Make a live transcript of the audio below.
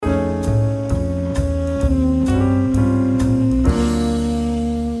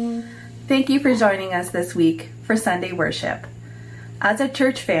you for joining us this week for Sunday worship. As a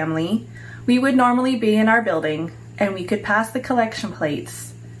church family, we would normally be in our building and we could pass the collection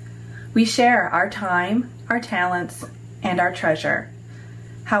plates. We share our time, our talents, and our treasure.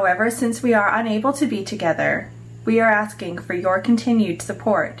 However, since we are unable to be together, we are asking for your continued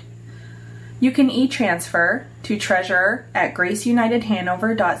support. You can e-transfer to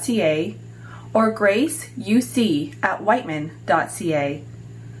treasurer@graceunitedhanover.ca or graceuc@whiteman.ca.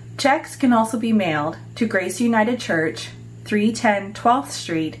 Checks can also be mailed to Grace United Church, 310 12th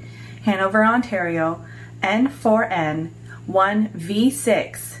Street, Hanover, Ontario, N4N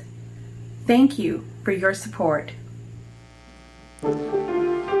 1V6. Thank you for your support.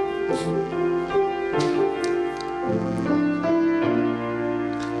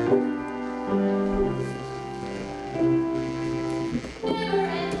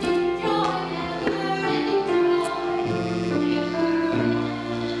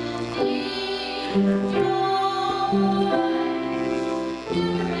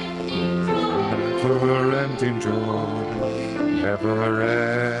 Never-ending joy,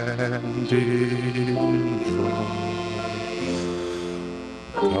 never-ending joy.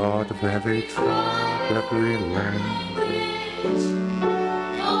 God of every tribe, every language,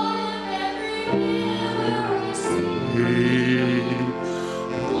 sea,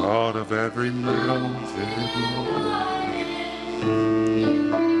 God of every mountain.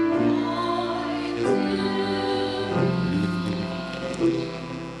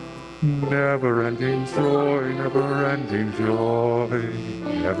 Never-ending joy, never-ending joy,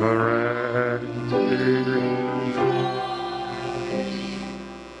 never-ending joy.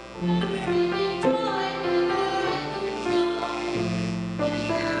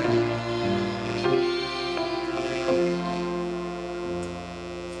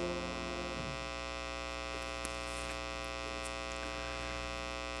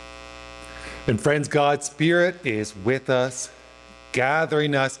 And friends, God's Spirit is with us,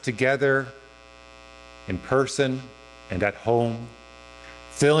 gathering us together in person and at home,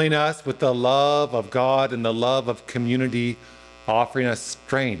 filling us with the love of God and the love of community, offering us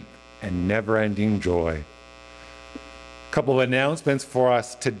strength and never-ending joy. A couple of announcements for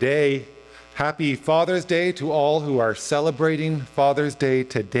us today. Happy Father's Day to all who are celebrating Father's Day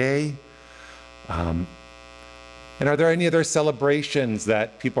today. And are there any other celebrations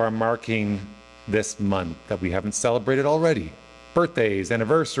that people are marking this month that we haven't celebrated already? Birthdays,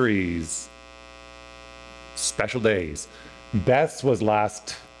 anniversaries, special days. Beth's was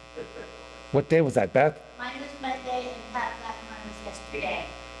last, what day was that, Beth? Mine was Monday and Pat Blackmore was yesterday.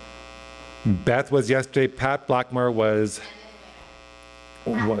 Beth was yesterday, Pat Blackmore was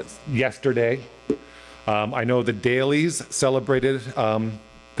yesterday. I know the Dailies celebrated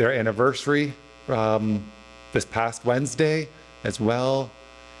their anniversary this past Wednesday as well.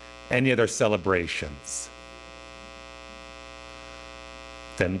 Any other celebrations?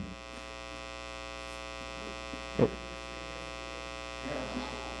 Then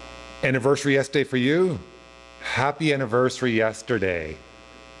anniversary yesterday for you. Happy anniversary yesterday.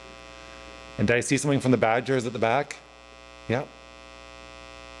 And did I see something from the Badgers at the back? Yeah.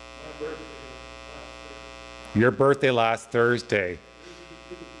 Your birthday last Thursday.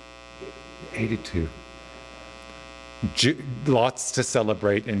 82. Lots to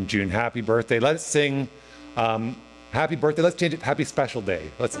celebrate in June. Happy birthday. Let's sing happy birthday. Let's change it. Happy special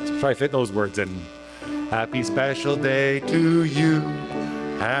day. Let's try to fit those words in. Happy special day to you.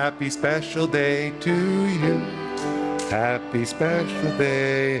 Happy special day to you. Happy special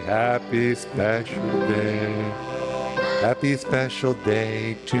day. Happy special day. Happy special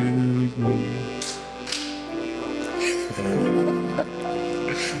day to you.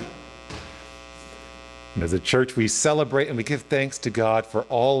 And as a church, we celebrate and we give thanks to God for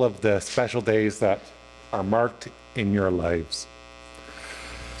all of the special days that are marked in your lives.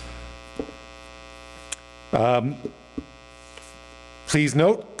 Please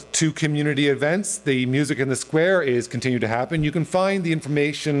note, 2 community events. The Music in the Square is continuing to happen. You can find the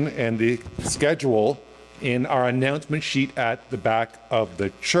information and the schedule in our announcement sheet at the back of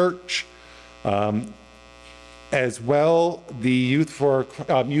the church. As well, the Youth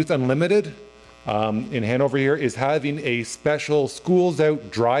Unlimited in Hanover here is having a special Schools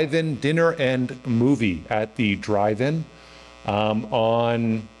Out drive-in dinner and movie at the drive-in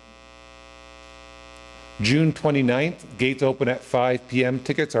on June 29th. Gates open at 5 p.m.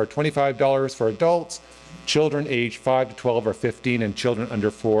 Tickets are $25 for adults. Children age 5 to 12 are 15 and children under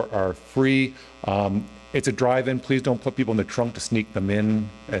 4 are free. It's a drive-in. Please don't put people in the trunk to sneak them in,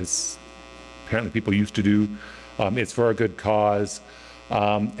 as apparently people used to do. It's for a good cause.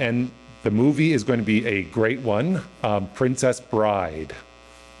 And the movie is going to be a great one, Princess Bride.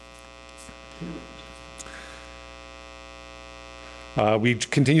 We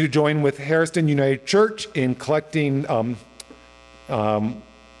continue to join with Harrison United Church in collecting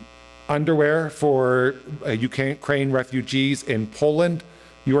underwear for Ukraine refugees in Poland.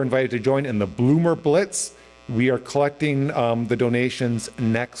 You are invited to join in the Bloomer Blitz. We are collecting the donations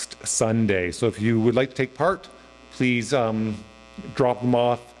next Sunday. So if you would like to take part, please drop them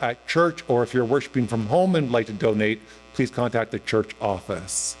off at church, or if you're worshiping from home and would like to donate, please contact the church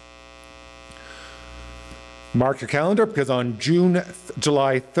office. Mark your calendar, because on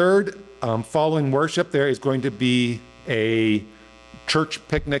July 3rd, following worship, there is going to be a church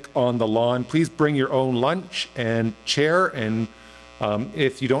picnic on the lawn. Please bring your own lunch and chair, and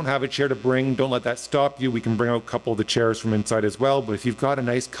if you don't have a chair to bring, don't let that stop you. We can bring out a couple of the chairs from inside as well, but if you've got a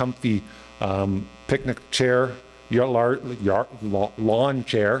nice comfy picnic chair, your lawn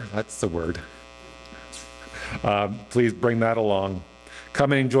chair, that's the word, please bring that along.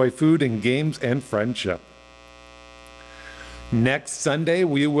 Come and enjoy food and games and friendship. Next Sunday,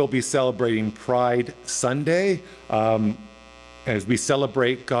 we will be celebrating Pride Sunday as we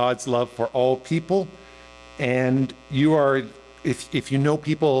celebrate God's love for all people. And you are, if you know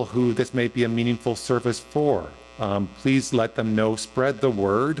people who this may be a meaningful service for, please let them know, spread the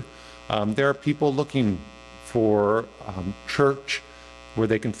word. There are people looking for church where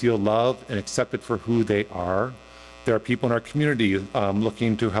they can feel loved and accepted for who they are. There are people in our community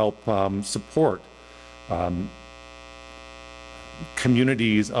looking to help support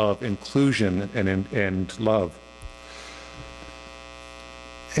communities of inclusion and love.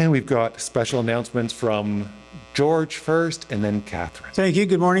 And we've got special announcements from George first, and then Catherine. Thank you.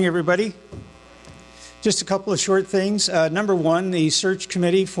 Good morning, everybody. Just a couple of short things. Number one, the search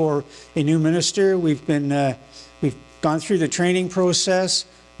committee for a new minister. We've gone through the training process.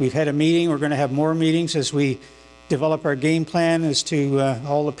 We've had a meeting. We're going to have more meetings as we develop our game plan as to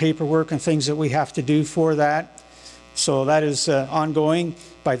all the paperwork and things that we have to do for that. So that is ongoing.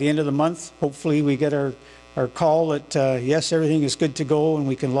 By the end of the month, hopefully we get our call that yes, everything is good to go and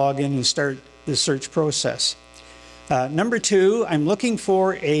we can log in and start the search process. Number two, I'm looking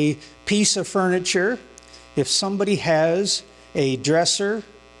for a piece of furniture. If somebody has a dresser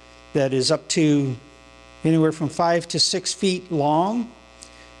that is up to anywhere from 5 to 6 feet long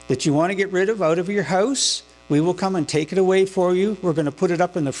that you want to get rid of out of your house, we will come and take it away for you. We're going to put it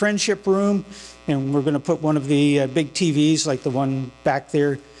up in the friendship room, and we're going to put one of the big TVs like the one back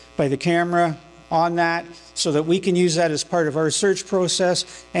there by the camera on that, so that we can use that as part of our search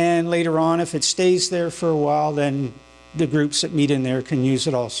process. And later on, if it stays there for a while, then the groups that meet in there can use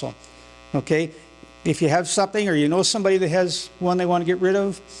it also. Okay? If you have something, or you know somebody that has one they want to get rid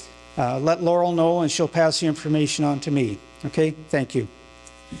of, let Laurel know and she'll pass the information on to me. Okay? Thank you.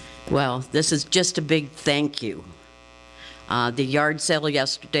 Well, this is just a big thank you. The yard sale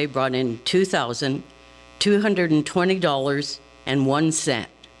yesterday brought in $2,220.01.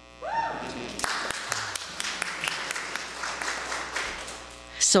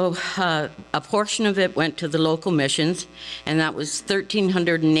 So a portion of it went to the local missions, and that was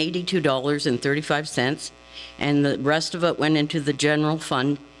 $1,382.35, and the rest of it went into the general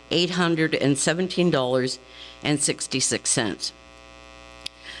fund, $817.66.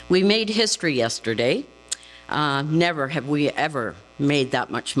 We made history yesterday. Never have we ever made that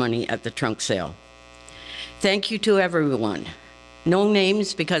much money at the trunk sale. Thank you to everyone. No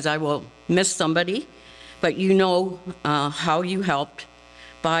names because I will miss somebody, but you know how you helped.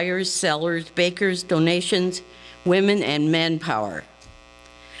 Buyers, sellers, bakers, donations, women and manpower.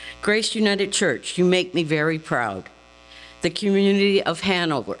 Grace United Church, you make me very proud. The community of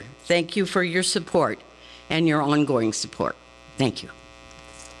Hanover, thank you for your support and your ongoing support. Thank you.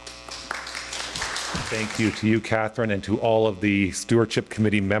 Thank you to you, Catherine, and to all of the Stewardship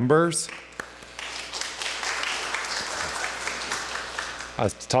Committee members. I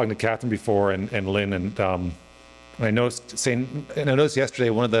was talking to Catherine before and Lynn, and I noticed yesterday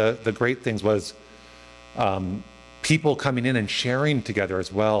one of the great things was people coming in and sharing together as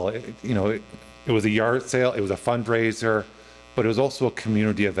well. It was a yard sale, it was a fundraiser, but it was also a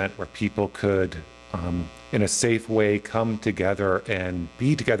community event where people could, in a safe way, come together and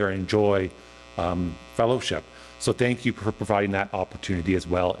be together and enjoy fellowship. So thank you for providing that opportunity as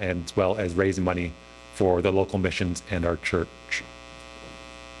well as raising money for the local missions and our church.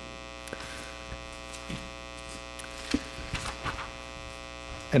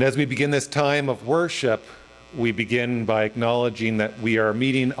 And as we begin this time of worship, we begin by acknowledging that we are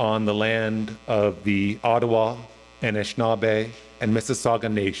meeting on the land of the Ottawa, Anishinaabe, and Mississauga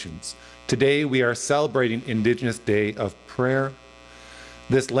nations. Today we are celebrating Indigenous Day of Prayer.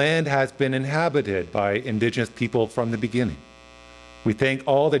 This land has been inhabited by Indigenous people from the beginning. We thank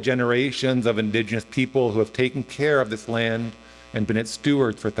all the generations of Indigenous people who have taken care of this land and been its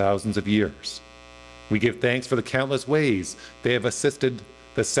stewards for thousands of years. We give thanks for the countless ways they have assisted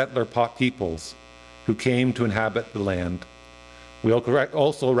the settler peoples who came to inhabit the land. We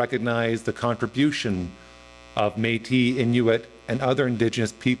also recognize the contribution of Métis, Inuit, and other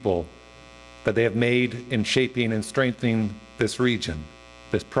Indigenous people that they have made in shaping and strengthening this region,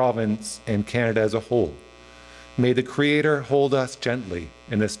 this province, and Canada as a whole. May the Creator hold us gently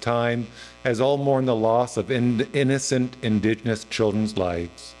in this time as all mourn the loss of innocent Indigenous children's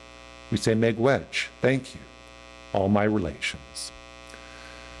lives. We say, Megwedge, thank you, all my relations.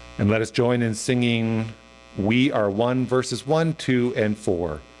 And let us join in singing We Are One, verses 1, 2, and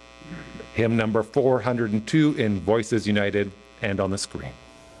 4. Hymn number 402 in Voices United and on the screen.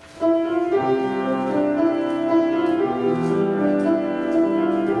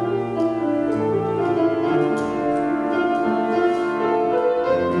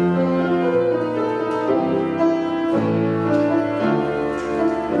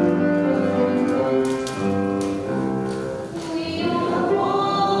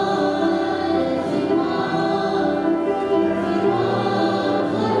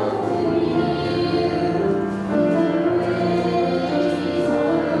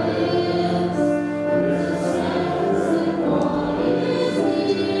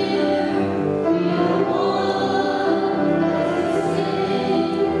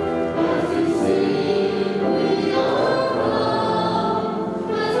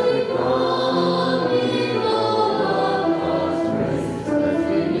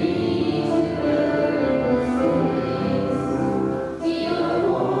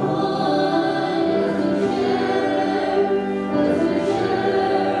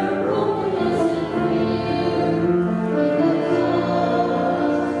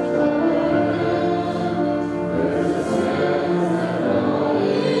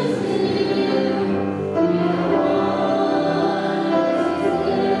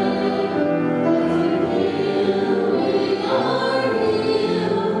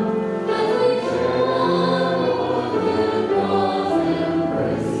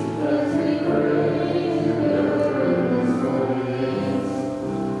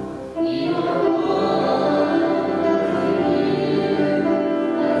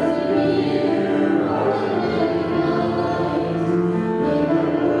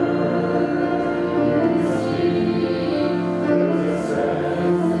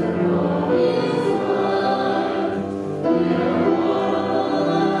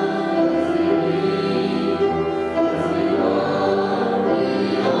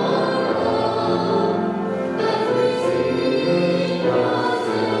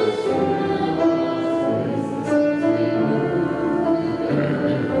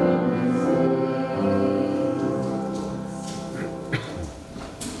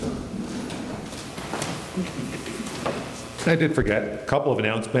 I did forget a couple of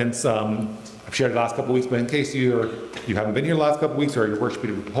announcements. I've shared the last couple of weeks, but in case you haven't been here the last couple of weeks or you're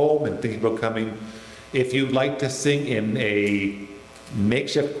worshiping at home and thinking about coming, if you'd like to sing in a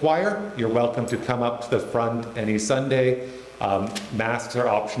makeshift choir, you're welcome to come up to the front any Sunday. Masks are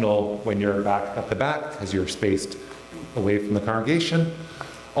optional when you're back at the back as you're spaced away from the congregation.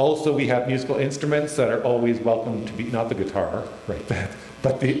 Also, we have musical instruments that are always welcome to be, not the guitar, right,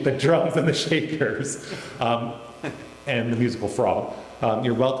 but the drums and the shakers. And the musical frog.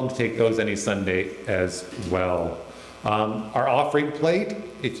 You're welcome to take those any Sunday as well. Our offering plate,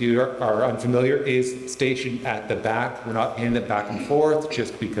 if you are unfamiliar, is stationed at the back. We're not handing it back and forth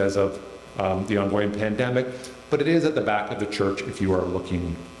just because of the ongoing pandemic, but it is at the back of the church if you are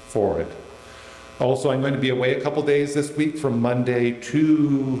looking for it. Also, I'm going to be away a couple days this week from Monday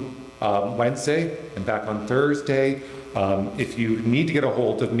to Wednesday and back on Thursday. If you need to get a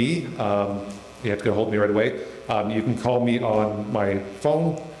hold of me, you have to get a hold of me right away. You can call me on my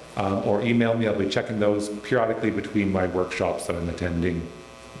phone or email me. I'll be checking those periodically between my workshops that I'm attending.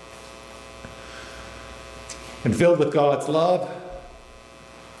 And filled with God's love,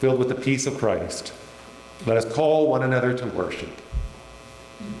 filled with the peace of Christ, let us call one another to worship.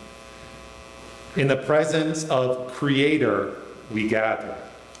 In the presence of Creator we gather,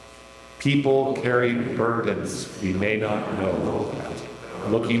 people carrying burdens we may not know,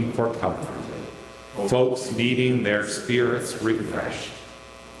 looking for comfort. Folks needing their spirits refreshed.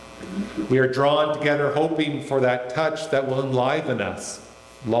 We are drawn together hoping for that touch that will enliven us,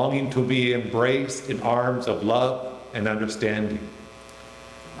 longing to be embraced in arms of love and understanding.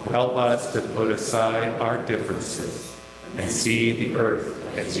 Help us to put aside our differences and see the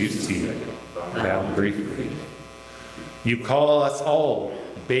earth as you see it, boundary free. You call us all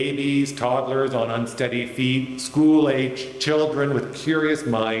babies, toddlers on unsteady feet, school-age children with curious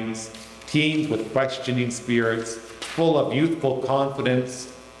minds, teens with questioning spirits, full of youthful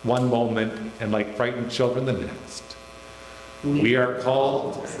confidence one moment and like frightened children the next. We are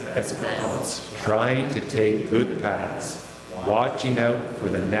called as adults, trying to take good paths, watching out for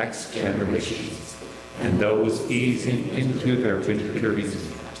the next generations and those easing into their winter years,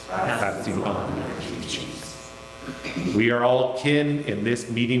 passing on their teachings. We are all kin in this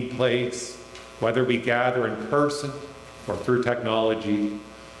meeting place, whether we gather in person or through technology,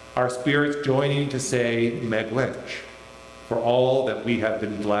 our spirits joining to say Megwech for all that we have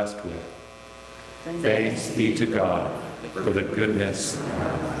been blessed with. Thanks be to God for the goodness of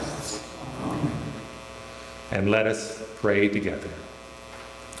our lives. And let us pray together.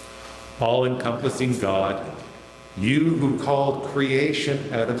 All-encompassing God, you who called creation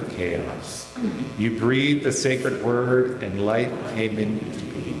out of chaos, you breathed the sacred word and life came into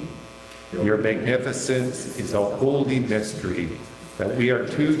being. Your magnificence is a holy mystery that we are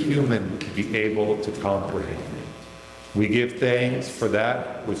too human to be able to comprehend. We give thanks for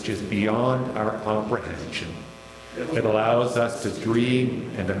that which is beyond our comprehension. It allows us to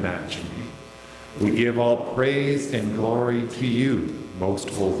dream and imagine. We give all praise and glory to you, most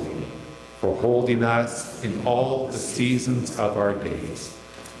holy, for holding us in all the seasons of our days,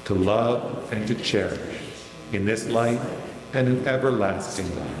 to love and to cherish in this life and in everlasting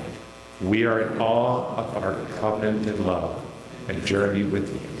life. We are in awe of our covenanted love and journey with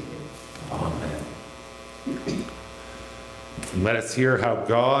you. Amen. And let us hear how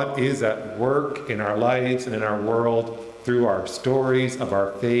God is at work in our lives and in our world through our stories of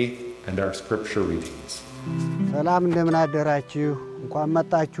our faith and our scripture readings. ሰላም እንደምን አደራችሁ እንኳን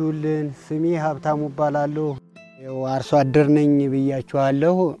መጣችሁልን ስሜ ሀብታሙ እባላለሁ አርሶ አደር ነኝ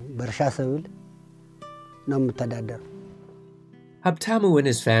ብያችኋለሁ በእርሻ ሰብል ነው የምተዳደረው Habtamu and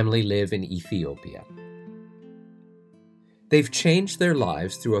his family live in Ethiopia. They've changed their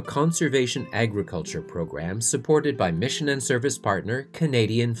lives through a conservation agriculture program supported by mission and service partner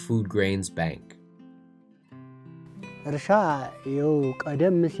Canadian Food Grains Bank. እርሻ ይው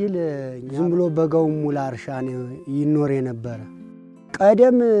ቀደም ሲል ዝም ብሎ በጋው ሙላ እርሻ ነው ይኖር የነበረ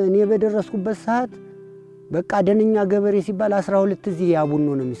ቀደም እኔ በደረስኩበት ሰዓት በቃ ደነኛ ገበሬ ሲባል 12 እዚህ ያቡኖ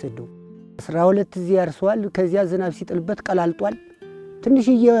ነው የሚሰደው 12 እዚህ ያርሷል ከዚያ ዝናብ ሲጥልበት ቀላልጧል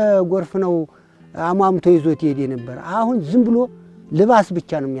ትንሽዬ ጎርፍ ነው አማምቶ ይዞት ይሄድ ነበር አሁን ዝም ብሎ ልባስ ብቻ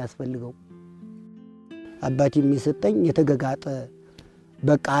ነው የሚያስፈልገው አባቴ የሚሰጠኝ የተገጋጠ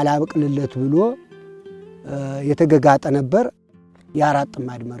በቃ አላበቅልለት ብሎ የተገጋጠ ነበር ያራጥ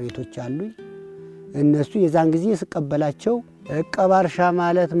ማድመሬቶች አሉኝ እነሱ የዛን ጊዜ ስቀበላቸው እቀባርሻ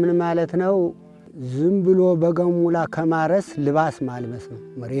ማለት ምን ማለት ነው ዝም ብሎ በገሙላ ከማረስ ልባስ ማልበስ ነው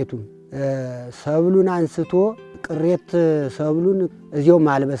መሬቱን ሰብሉን አንስቶ ቅሬት ሰብሉን እዚያው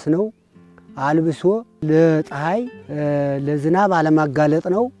ማልበስ ነው አልብሶ ለፀሐይ ለዝናብ አለማጋለጥ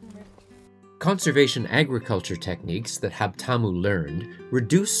ነው Conservation agriculture techniques that Habtamu learned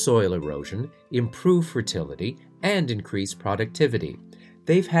reduce soil erosion, improve fertility, and increase productivity.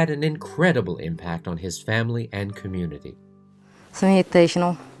 They've had an incredible impact on his family and community. ስሜታይሽ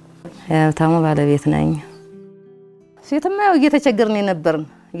ነው Habtamu ባለቤት ነኝ ሲተማው እየተቸገርን ነበርን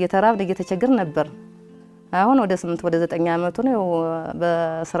እየተራብን እየተቸገርን ነበር አሁን ወደ 8 ወደ 9 አመቱ ነው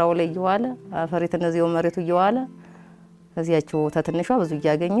በስራው ላይ ይዋለ አፈሪት እነዚህው መሬቱ ይዋለ እዚያቸው ተትንሿ ብዙ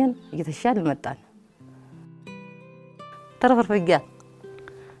ያገኘን እየተሻለ መጣን ተረፈርፈጊያ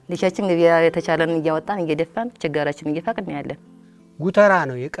ልጅአችን ገቢያ የተቻለን እያወጣን እየደፋን ቸጋራችን እየፋቅን ያለን ጉተራ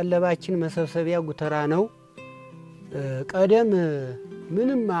ነው የቀለባችን መሰብሰቢያ ጉተራ ነው ቀደም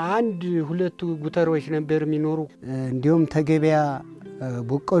ምንም አንድ ሁለት ጉተሮች ነበር የሚኖሩ እንዲሁም ተገቢያ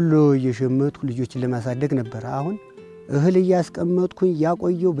በቆሎ እየሸመትኩ ልጆችን ለማሳደግ ነበር አሁን እህል ያስቀመጥኩኝ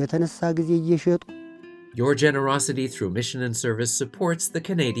ያቆየው በተነሳ ጊዜ እየሸጡ Your generosity through mission and service supports the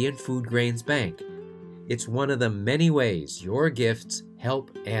Canadian Food Grains Bank. It's one of the many ways your gifts help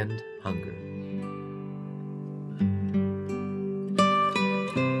end hunger.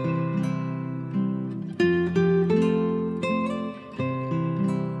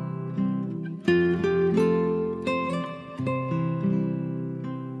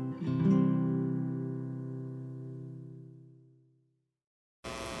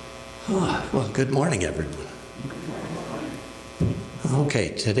 Well, good morning, everyone. Okay,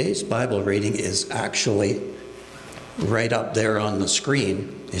 today's Bible reading is actually right up there on the screen.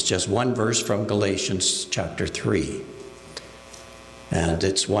 It's just one verse from Galatians chapter 3. And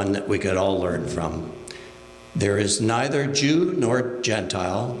it's one that we could all learn from. There is neither Jew nor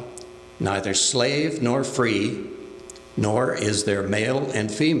Gentile, neither slave nor free, nor is there male and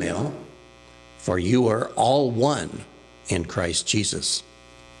female, for you are all one in Christ Jesus.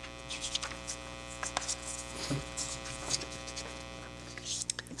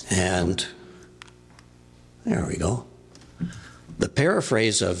 And there we go. The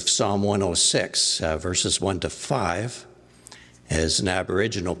paraphrase of Psalm 106, verses 1 to 5, is an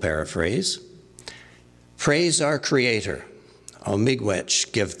Aboriginal paraphrase. Praise our Creator. O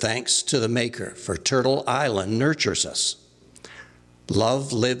Miigwech, give thanks to the Maker, for Turtle Island nurtures us.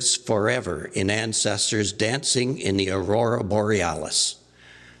 Love lives forever in ancestors dancing in the aurora borealis.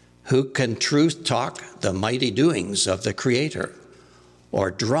 Who can truth talk the mighty doings of the Creator, or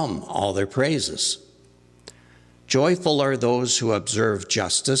drum all their praises? Joyful are those who observe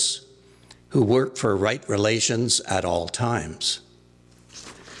justice, who work for right relations at all times.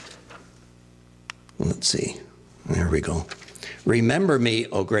 Let's see, there we go. Remember me,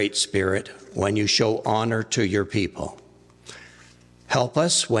 O Great Spirit, when you show honor to your people. Help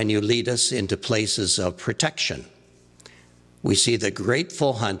us when you lead us into places of protection. We see the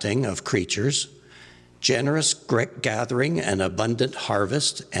grateful hunting of creatures, generous gathering and abundant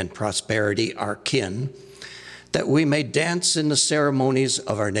harvest and prosperity our kin, that we may dance in the ceremonies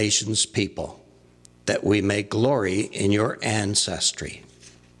of our nation's people, that we may glory in your ancestry.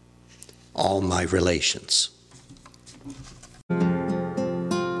 All my relations.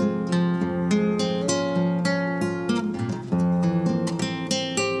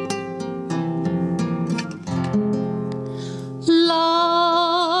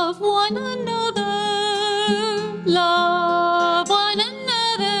 Love one another, love one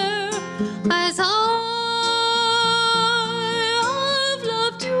another, as I have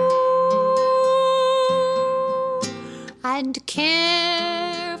loved you, and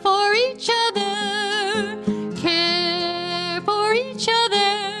care for each other, care for each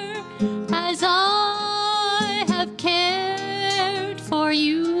other, as I have cared for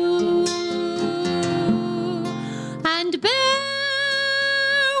you, and bear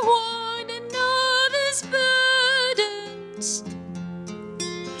one another's burdens,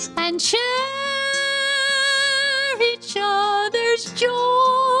 and share each other's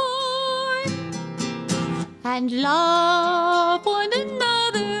joy, and love one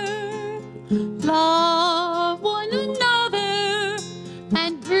another, love one another,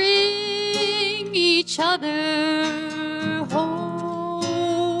 and bring each other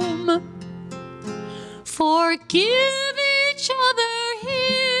home. Forgive each other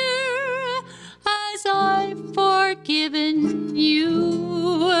here as I've forgiven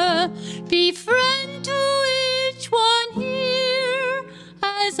you. Be friend to each one here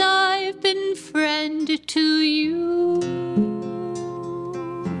as I've been friend to you.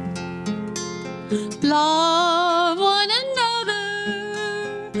 Love one another,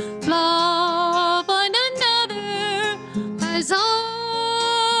 love one another, as I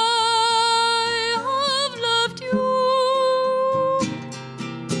have loved you,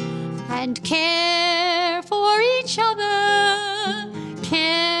 and care for each other,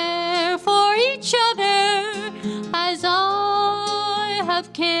 care for each other, as I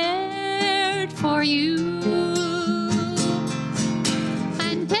have cared for you.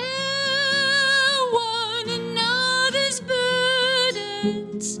 And bear one another's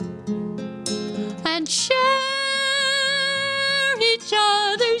burdens, and share each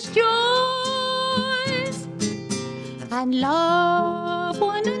other's joys, and love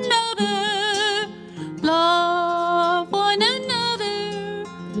one another, love one another,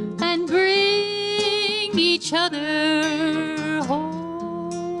 and bring each other home.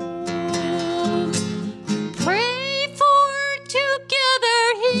 Pray for together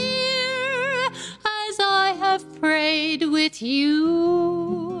here as I have prayed with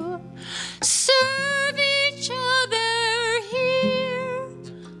you. Serve each other here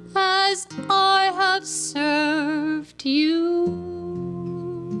as I have served you.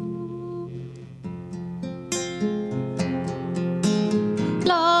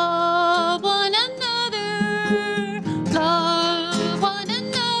 Love one another, love one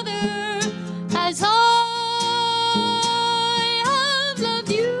another, as I have loved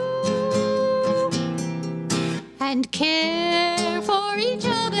you, and care for each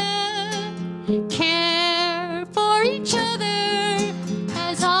other, care for each other,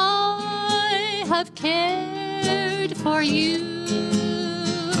 as I have cared for you.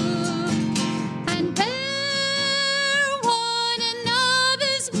 And bear one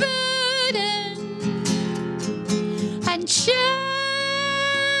another's burden, and share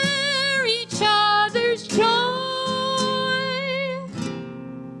each other's joy,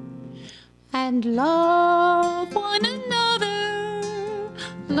 and love one another,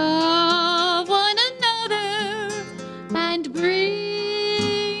 love one another, and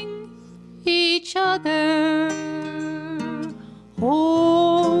bring each other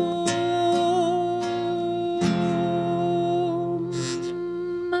home.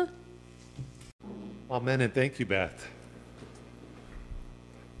 Amen, and thank you, Beth.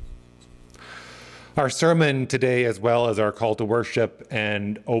 Our sermon today, as well as our call to worship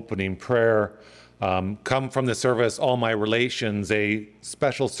and opening prayer, come from the service All My Relations, a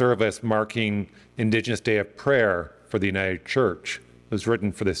special service marking Indigenous Day of Prayer for the United Church. It was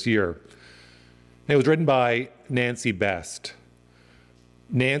written for this year. It was written by Nancy Best.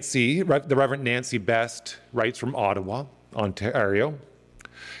 The Reverend Nancy Best writes from Ottawa, Ontario,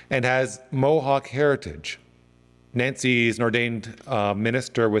 and has Mohawk heritage. Nancy is an ordained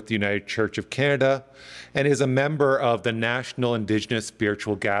minister with the United Church of Canada and is a member of the National Indigenous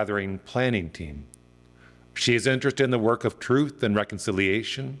Spiritual Gathering Planning Team. She is interested in the work of Truth and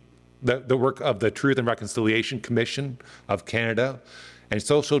Reconciliation, the work of the Truth and Reconciliation Commission of Canada, and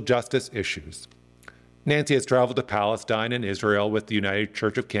social justice issues. Nancy has traveled to Palestine and Israel with the United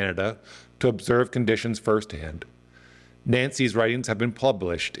Church of Canada to observe conditions firsthand. Nancy's writings have been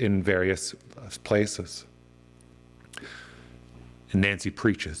published in various places. And Nancy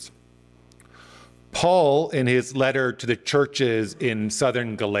preaches. Paul, in his letter to the churches in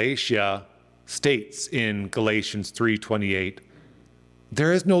southern Galatia, states in Galatians 3:28,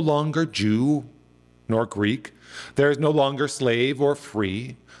 "There is no longer Jew nor Greek. There is no longer slave or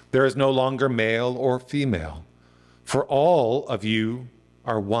free. There is no longer male or female. For all of you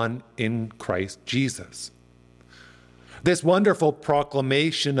are one in Christ Jesus." This wonderful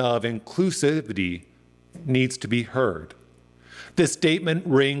proclamation of inclusivity needs to be heard. This statement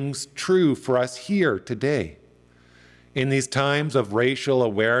rings true for us here today. In these times of racial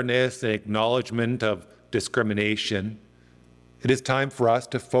awareness and acknowledgement of discrimination, it is time for us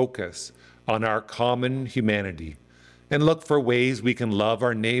to focus on our common humanity and look for ways we can love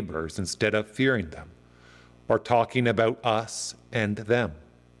our neighbors instead of fearing them or talking about us and them.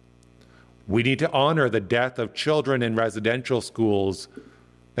 We need to honor the death of children in residential schools.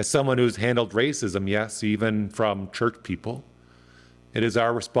 As someone who's handled racism, yes, even from church people, it is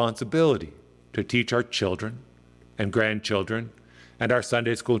our responsibility to teach our children and grandchildren and our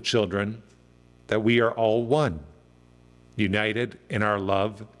Sunday school children that we are all one, united in our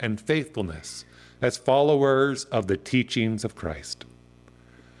love and faithfulness as followers of the teachings of Christ.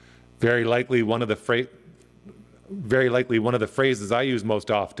 Very likely one of the phrases I use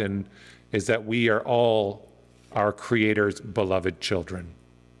most often is that we are all our Creator's beloved children.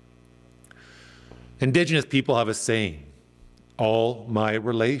 Indigenous people have a saying, "All my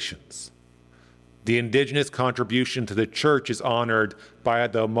relations." The Indigenous contribution to the church is honored by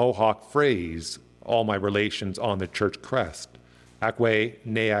the Mohawk phrase, "All my relations on the church crest," Akwe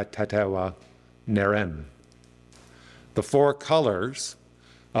Nea Tatewa Neren. The four colors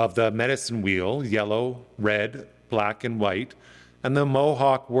of the medicine wheel, yellow, red, black, and white, and the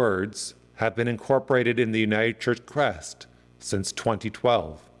Mohawk words have been incorporated in the United Church crest since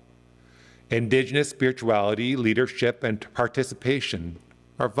 2012. Indigenous spirituality, leadership, and participation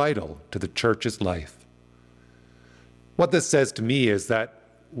are vital to the church's life. What this says to me is that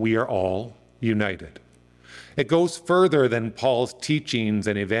we are all united. It goes further than Paul's teachings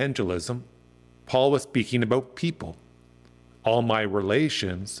and evangelism. Paul was speaking about people. All my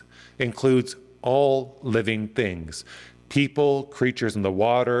relations includes all living things. People, creatures in the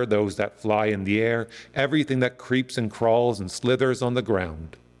water, those that fly in the air, everything that creeps and crawls and slithers on the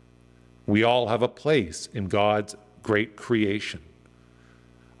ground. We all have a place in God's great creation.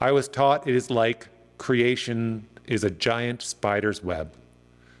 I was taught it is like creation is a giant spider's web.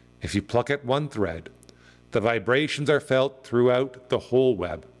 If you pluck at one thread, the vibrations are felt throughout the whole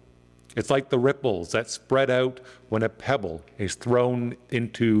web. It's like the ripples that spread out when a pebble is thrown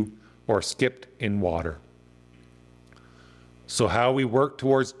into or skipped in water. So how we work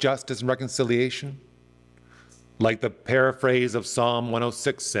towards justice and reconciliation? Like the paraphrase of Psalm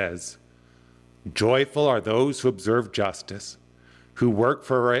 106 says, "Joyful are those who observe justice, who work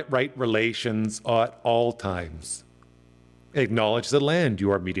for right relations at all times. Acknowledge the land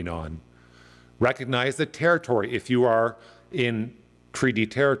you are meeting on. Recognize the territory if you are in treaty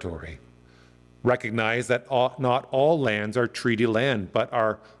territory. Recognize that not all lands are treaty land, but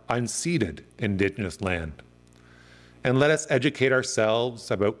are unceded Indigenous land. And let us educate ourselves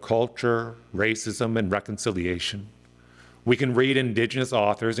about culture, racism, and reconciliation. We can read Indigenous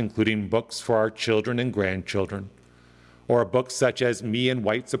authors, including books for our children and grandchildren, or books such as Me and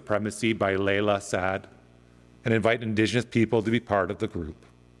White Supremacy by Layla Saad, and invite Indigenous people to be part of the group.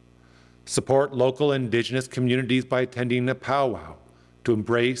 Support local Indigenous communities by attending a powwow to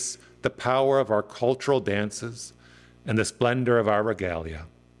embrace the power of our cultural dances and the splendor of our regalia.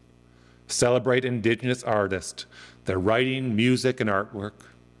 Celebrate Indigenous artists, their writing, music, and artwork.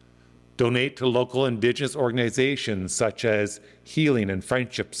 Donate to local Indigenous organizations such as healing and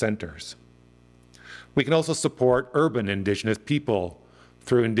friendship centers. We can also support urban Indigenous people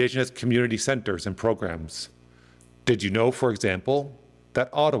through Indigenous community centers and programs. Did you know, for example, that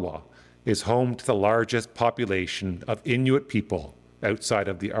Ottawa is home to the largest population of Inuit people outside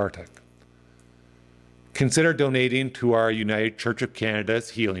of the Arctic? Consider donating to our United Church of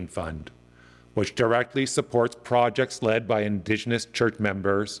Canada's Healing Fund, which directly supports projects led by Indigenous church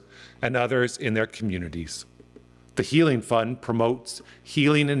members and others in their communities. The Healing Fund promotes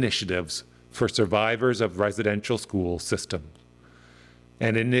healing initiatives for survivors of residential school systems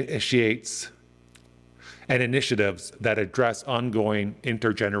and initiates initiatives that address ongoing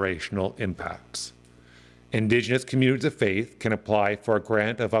intergenerational impacts. Indigenous communities of faith can apply for a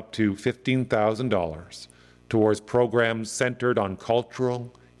grant of up to $15,000 towards programs centered on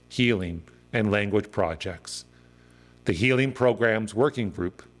cultural, healing, and language projects. The Healing Programs Working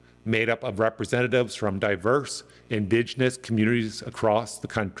Group, made up of representatives from diverse Indigenous communities across the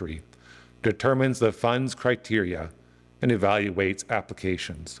country, determines the fund's criteria and evaluates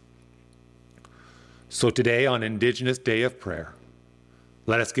applications. So today, on Indigenous Day of Prayer,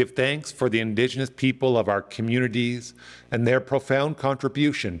 let us give thanks for the Indigenous people of our communities and their profound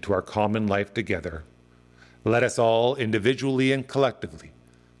contribution to our common life together. Let us all, individually and collectively,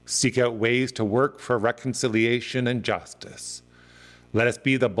 seek out ways to work for reconciliation and justice. Let us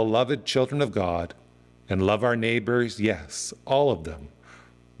be the beloved children of God and love our neighbors, yes, all of them.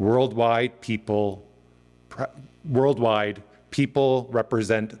 Worldwide, people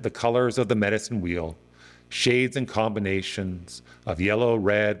represent the colors of the medicine wheel, shades and combinations of yellow,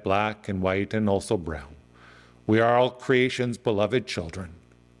 red, black, and white, and also brown. We are all creation's beloved children.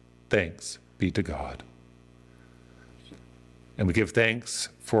 Thanks be to God. And we give thanks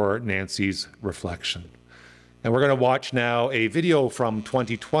for Nancy's reflection. And we're going to watch now a video from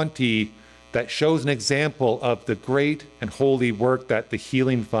 2020 that shows an example of the great and holy work that the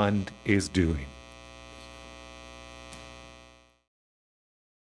Healing Fund is doing.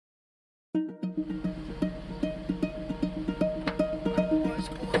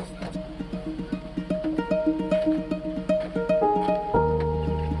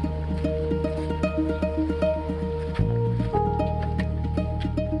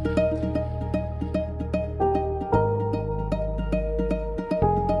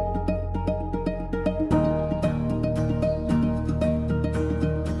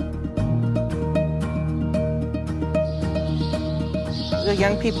 The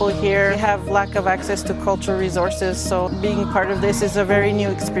young people here have lack of access to cultural resources, so being part of this is a very new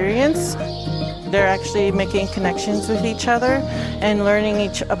experience. They're actually making connections with each other and learning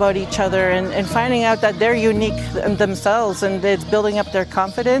about each other and finding out that they're unique themselves, and it's building up their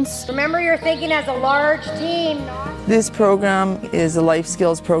confidence. Remember, you're thinking as a large team. This program is a life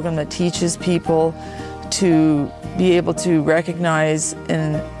skills program that teaches people to be able to recognize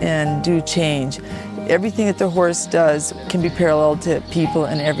and do change. Everything that the horse does can be paralleled to people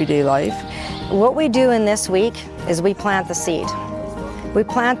in everyday life. What we do in this week is we plant the seed. We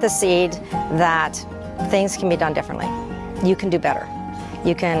plant the seed that things can be done differently. You can do better.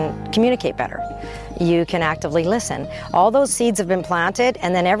 You can communicate better. You can actively listen. All those seeds have been planted,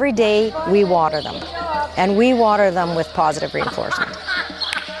 and then every day we water them. And we water them with positive reinforcement.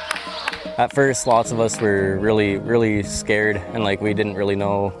 At first, lots of us were really scared, and we didn't really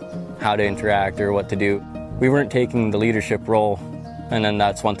know how to interact or what to do. We weren't taking the leadership role, and then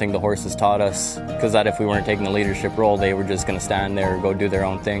that's one thing the horses taught us, because that if we weren't taking the leadership role, they were just going to stand there or go do their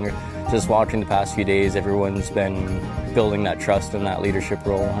own thing. Just watching the past few days, everyone's been building that trust in that leadership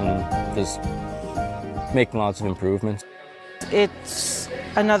role and just making lots of improvements. It's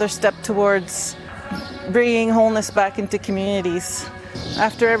another step towards bringing wholeness back into communities.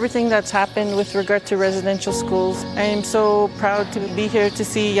 After everything that's happened with regard to residential schools, I am so proud to be here to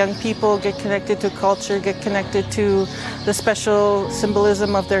see young people get connected to culture, get connected to the special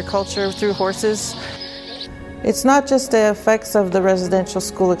symbolism of their culture through horses. It's not just the effects of the residential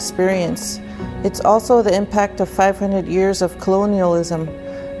school experience, it's also the impact of 500 years of colonialism,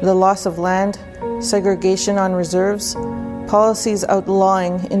 the loss of land, segregation on reserves, policies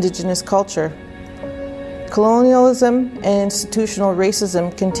outlawing Indigenous culture. Colonialism and institutional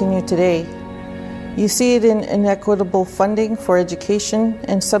racism continue today. You see it in inequitable funding for education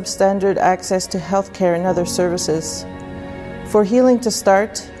and substandard access to healthcare and other services. For healing to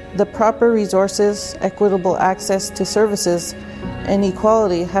start, the proper resources, equitable access to services, and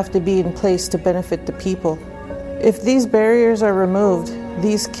equality have to be in place to benefit the people. If these barriers are removed,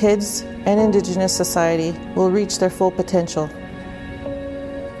 these kids and Indigenous society will reach their full potential.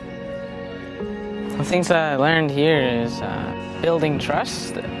 The things that I learned here is building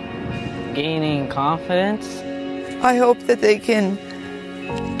trust, gaining confidence. I hope that they can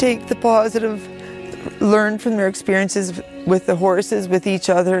take the positive learn from their experiences with the horses, with each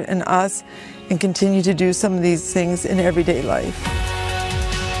other and us, and continue to do some of these things in everyday life.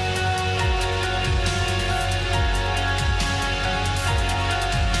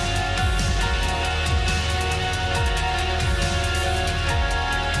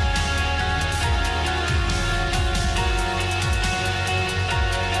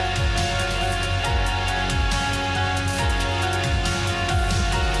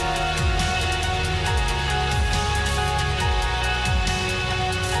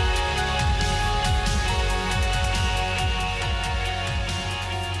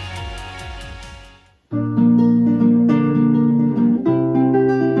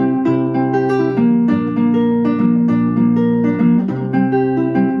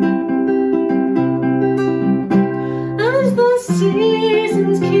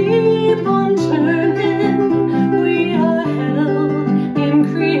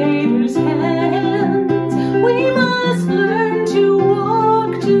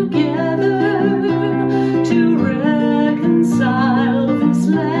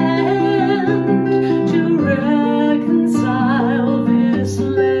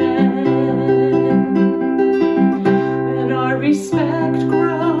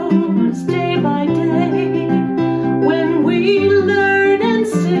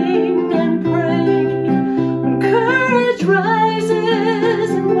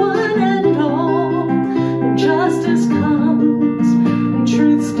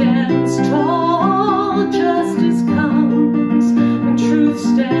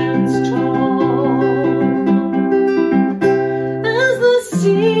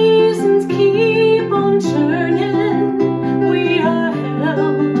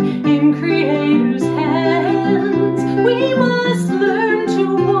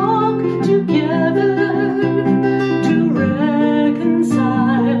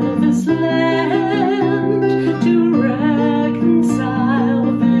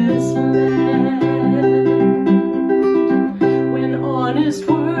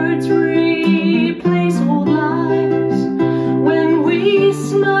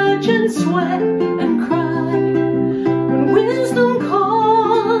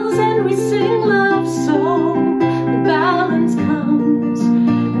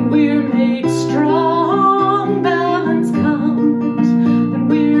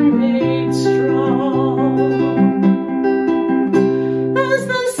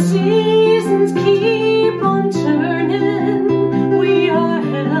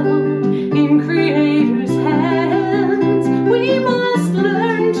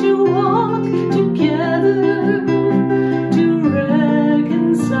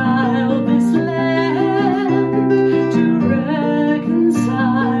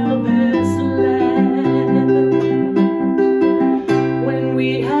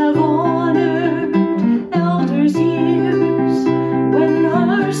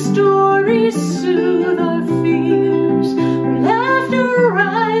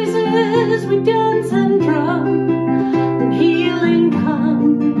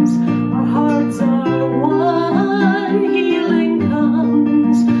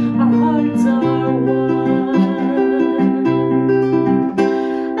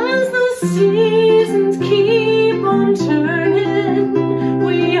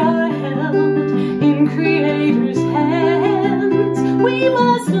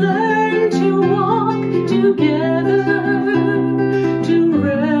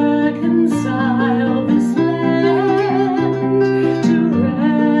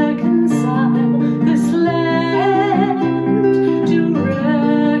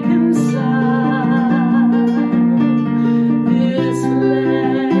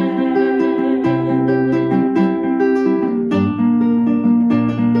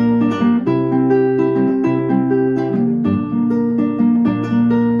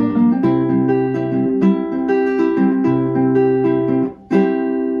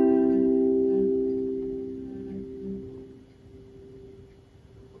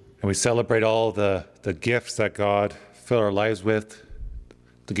 And we celebrate all the gifts that God filled our lives with,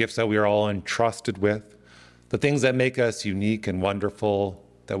 the gifts that we are all entrusted with, the things that make us unique and wonderful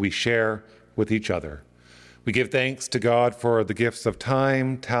that we share with each other. We give thanks to God for the gifts of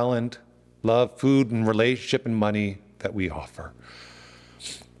time, talent, love, food, and relationship and money that we offer.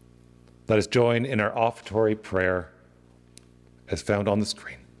 Let us join in our offertory prayer as found on the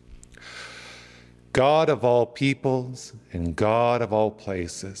screen. God of all peoples and God of all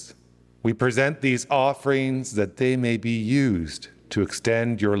places, we present these offerings that they may be used to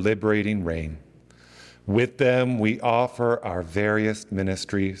extend your liberating reign. With them, we offer our various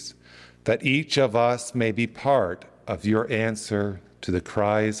ministries, that each of us may be part of your answer to the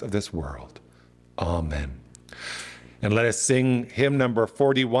cries of this world. Amen. And let us sing hymn number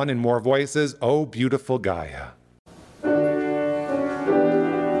 41 in more voices, O Beautiful Gaia.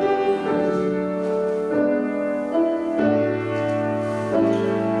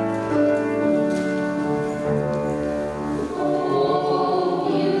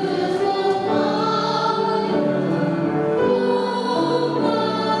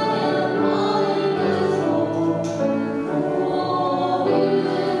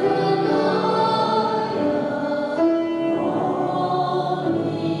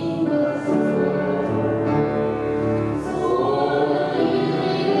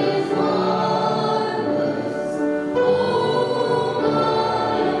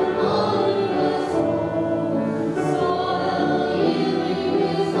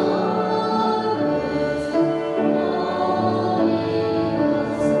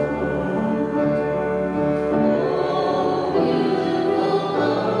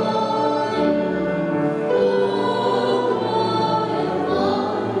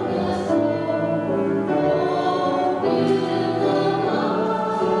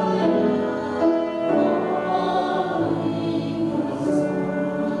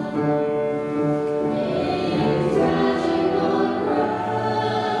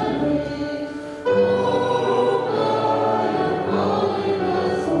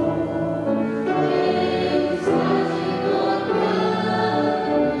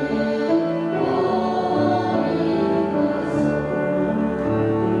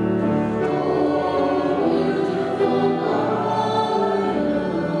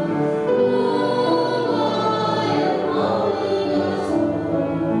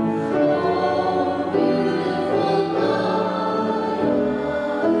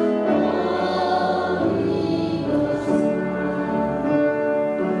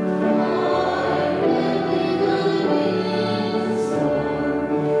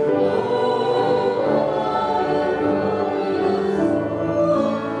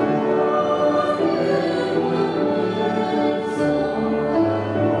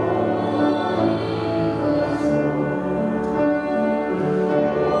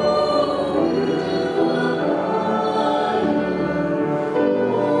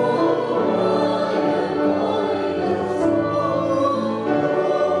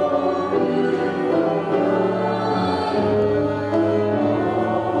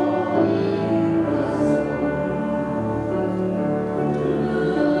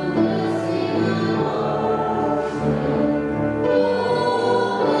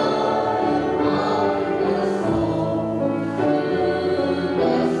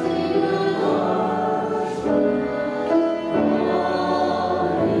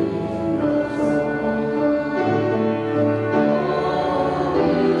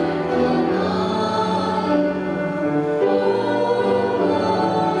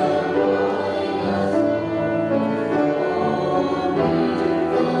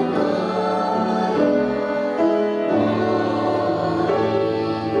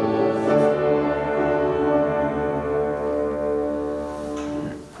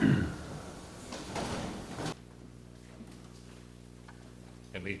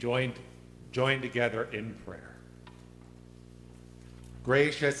 And we join together in prayer.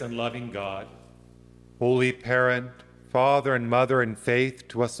 Gracious and loving God, Holy Parent, Father and Mother in faith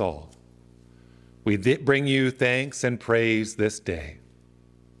to us all, we bring you thanks and praise this day.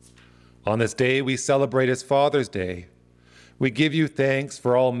 On this day we celebrate as Father's Day. We give you thanks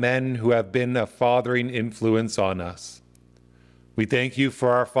for all men who have been a fathering influence on us. We thank you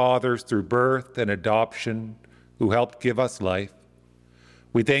for our fathers through birth and adoption who helped give us life.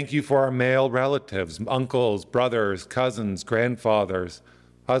 We thank you for our male relatives, uncles, brothers, cousins, grandfathers,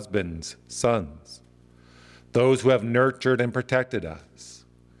 husbands, sons, those who have nurtured and protected us.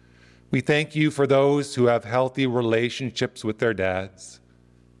 We thank you for those who have healthy relationships with their dads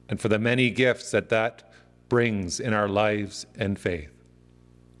and for the many gifts that brings in our lives and faith.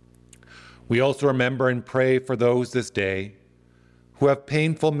 We also remember and pray for those this day who have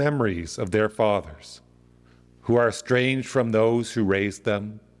painful memories of their fathers, who are estranged from those who raised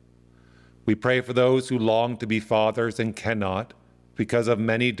them. We pray for those who long to be fathers and cannot because of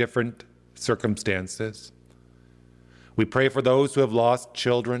many different circumstances. We pray for those who have lost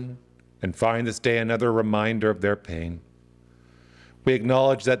children and find this day another reminder of their pain. We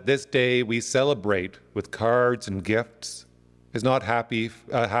acknowledge that this day we celebrate with cards and gifts is not a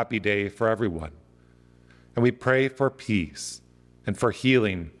happy day for everyone. And we pray for peace and for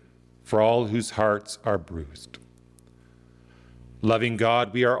healing for all whose hearts are bruised. Loving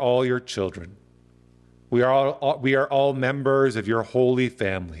God, we are all your children. We are all members of your holy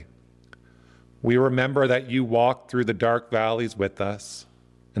family. We remember that you walk through the dark valleys with us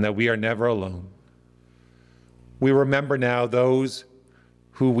and that we are never alone. We remember now those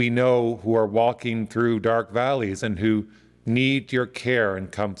who we know who are walking through dark valleys and who need your care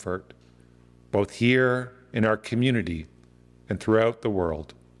and comfort, both here in our community and throughout the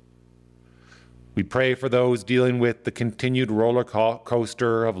world. We pray for those dealing with the continued roller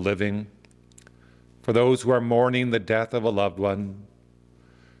coaster of living, for those who are mourning the death of a loved one,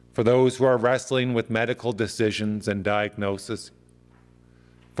 for those who are wrestling with medical decisions and diagnosis,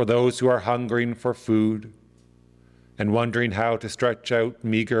 for those who are hungering for food and wondering how to stretch out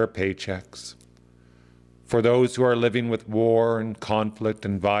meager paychecks, for those who are living with war and conflict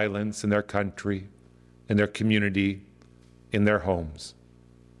and violence in their country, in their community, in their homes,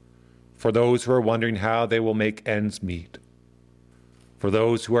 for those who are wondering how they will make ends meet, for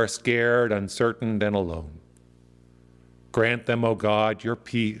those who are scared, uncertain, and alone. Grant them, O God, your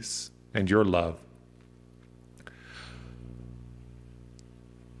peace and your love.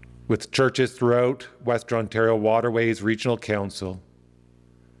 With churches throughout Western Ontario Waterways Regional Council,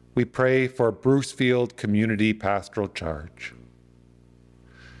 we pray for Brucefield Community Pastoral Charge.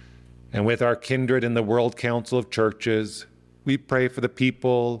 And with our kindred in the World Council of Churches, we pray for the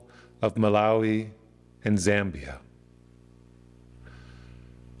people of Malawi and Zambia.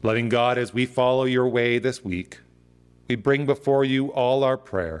 Loving God, as we follow your way this week, we bring before you all our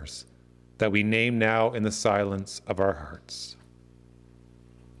prayers that we name now in the silence of our hearts.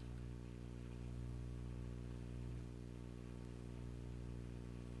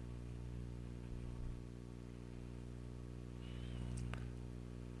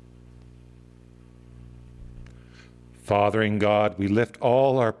 Father in God, we lift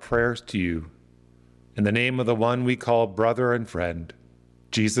all our prayers to you in the name of the one we call brother and friend,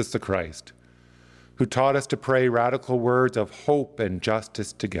 Jesus the Christ, who taught us to pray radical words of hope and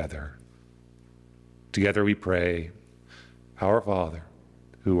justice together. Together we pray, Our Father,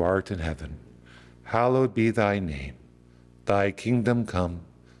 who art in heaven, hallowed be thy name. Thy kingdom come,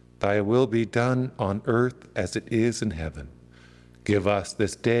 thy will be done on earth as it is in heaven. Give us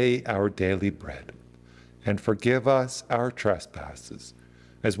this day our daily bread, and forgive us our trespasses,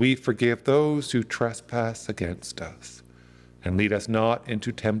 as we forgive those who trespass against us. And lead us not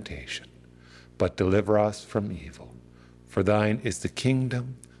into temptation, but deliver us from evil. For thine is the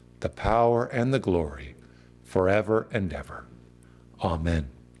kingdom, the power, and the glory, forever and ever. Amen.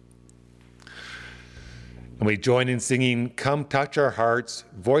 And we join in singing, Come Touch Our Hearts,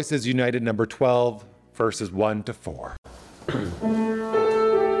 Voices United, number 12, verses 1 to 4.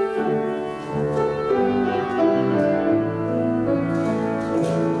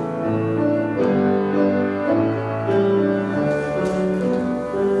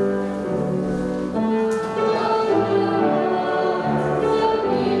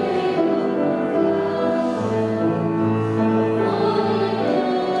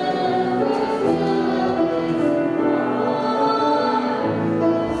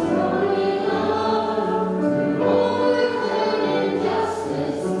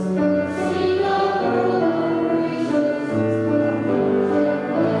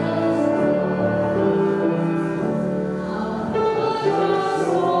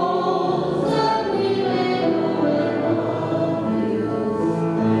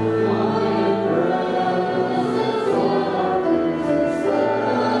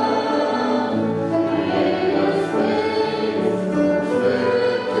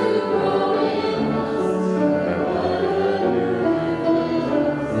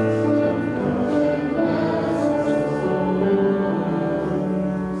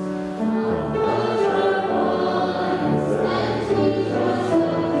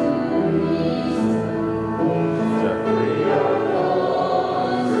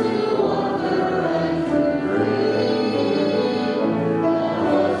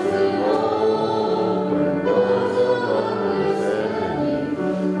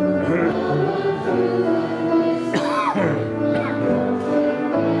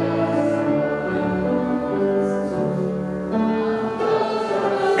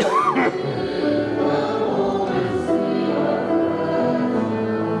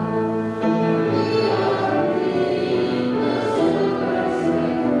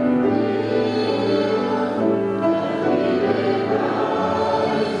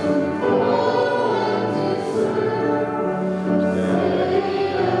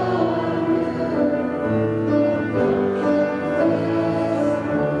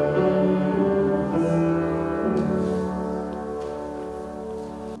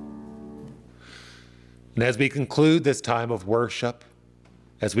 And as we conclude this time of worship,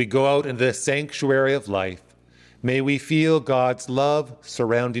 as we go out into the sanctuary of life, may we feel God's love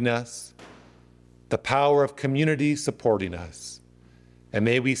surrounding us, the power of community supporting us, and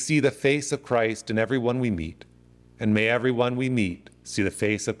may we see the face of Christ in everyone we meet. and may everyone we meet see the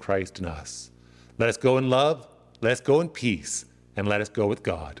face of Christ in us. Let us go in love, let us go in peace, and let us go with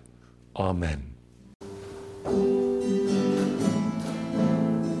God. Amen.